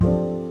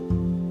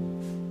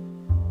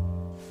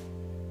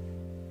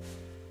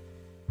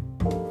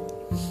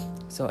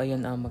So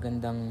ayun,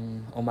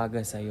 magandang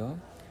umaga sa'yo.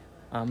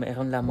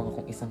 Mayroon lamang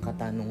akong isang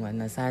katanungan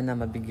na sana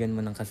mabigyan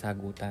mo ng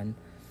kasagutan.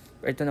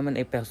 Ito naman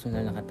ay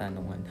personal na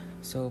katanungan.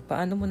 So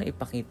paano mo na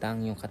ipakita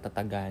ang iyong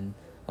katatagan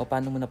o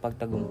paano mo na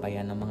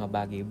pagtagumpayan ang mga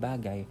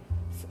bagay-bagay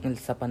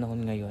sa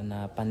panahon ngayon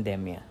na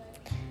pandemya?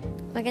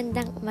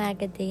 Magandang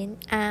umaga din.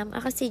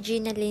 Ako si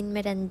Gina Lynn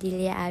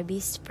Mirandilla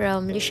Abis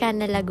from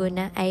Luciana,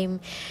 Laguna.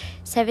 I'm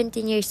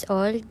 17 years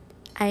old.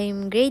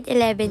 I'm grade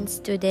 11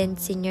 student,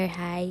 senior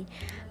high.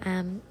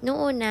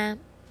 Noong una,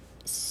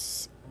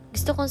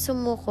 gusto kong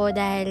sumuko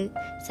dahil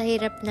sa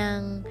hirap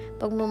ng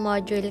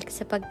pagmamodule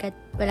sapagkat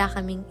wala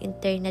kaming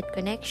internet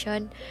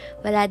connection.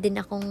 Wala din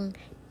akong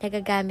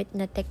nagagamit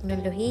na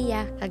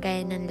teknolohiya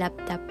kagaya ng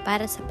laptop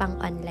para sa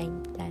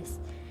pang-online class.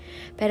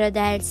 Pero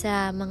dahil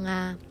sa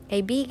mga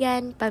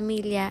kaibigan,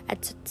 pamilya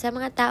at sa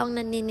mga taong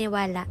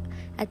naniniwala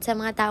at sa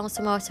mga taong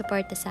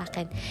sumusuporta sa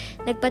akin,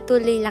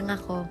 nagpatuloy lang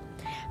ako.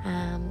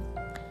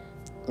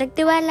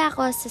 Nagtiwala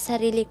ako sa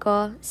sarili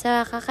ko,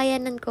 sa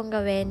kakayanan kong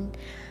gawin.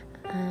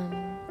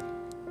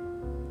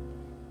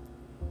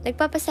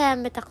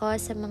 Nagpapasalamat ako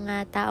sa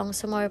mga taong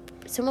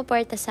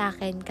sumuporta sa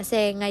akin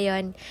kasi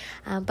ngayon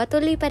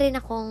patuloy pa rin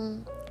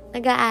akong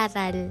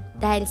nag-aaral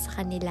dahil sa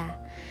kanila.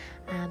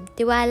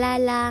 Tiwala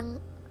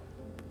lang,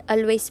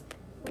 always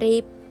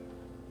pray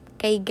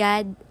kay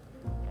God.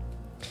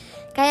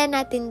 Kaya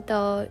natin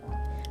to.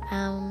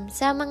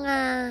 Sa mga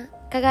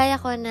kagaya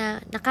ko na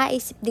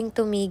nakaisip ding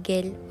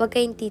tumigil, huwag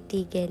kayong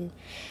titigil.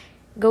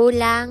 Go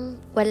lang,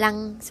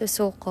 walang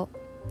susuko.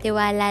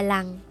 Tiwala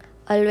lang,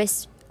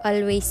 always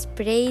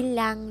pray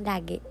lang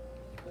lagi.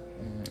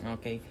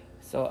 Okay.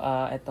 So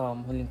ito,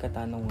 huling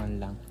katanungan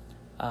lang.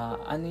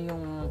 Ano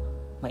yung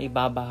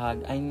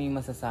ano yung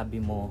masasabi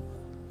mo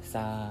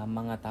sa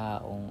mga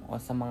taong o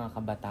sa mga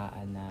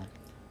kabataan na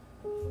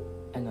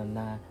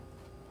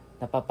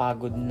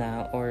napapagod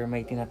na or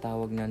may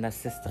tinatawag na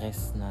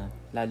nasa-stress na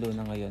lalo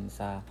na ngayon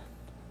sa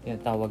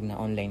tinatawag na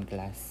online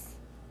class?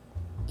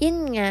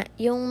 Yun nga,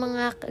 yung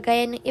mga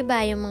kagaya ng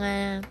iba, yung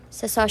mga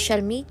sa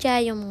social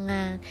media, yung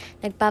mga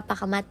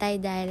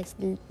nagpapakamatay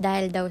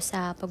dahil daw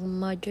sa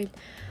pag-module.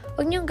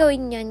 Huwag niyong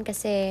gawin yun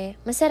kasi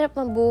masarap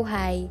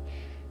mabuhay.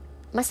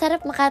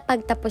 Masarap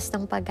makapagtapos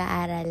ng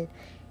pag-aaral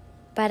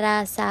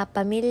para sa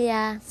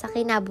pamilya, sa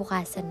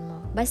kinabukasan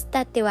mo.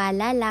 Basta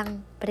tiwala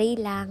lang, pray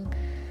lang,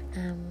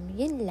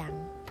 yun lang.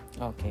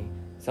 Okay.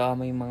 So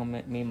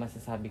may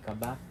masasabi ka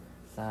ba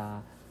sa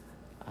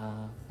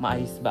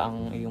maayos ba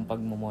ang iyong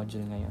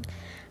pagmo-module ngayon?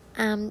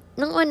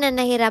 Nung una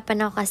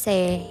nahirapan ako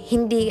kasi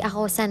hindi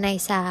ako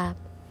sanay sa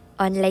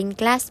online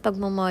class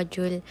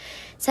pagmo-module.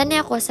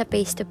 Sanay ako sa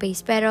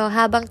face-to-face pero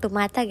habang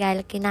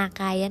tumatagal,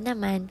 kinakaya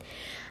naman.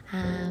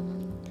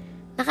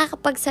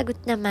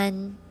 Nakakapagsagot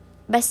naman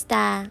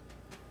basta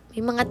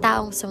may mga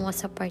taong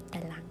sumusuporta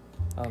lang.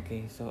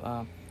 Okay. So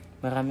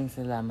maraming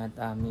salamat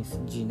Miss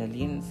Gina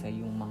Lynn sa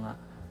iyong mga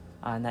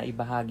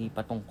naibahagi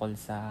patungkol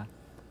sa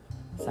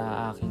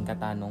aking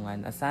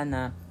katanungan.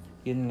 Sana,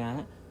 yun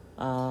nga,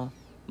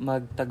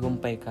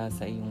 magtagumpay ka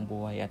sa iyong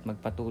buhay at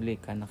magpatuloy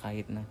ka na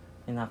kahit na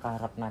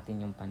nakaharap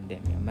natin yung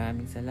pandemya.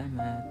 Maraming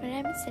salamat.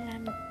 Maraming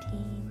salamat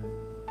din.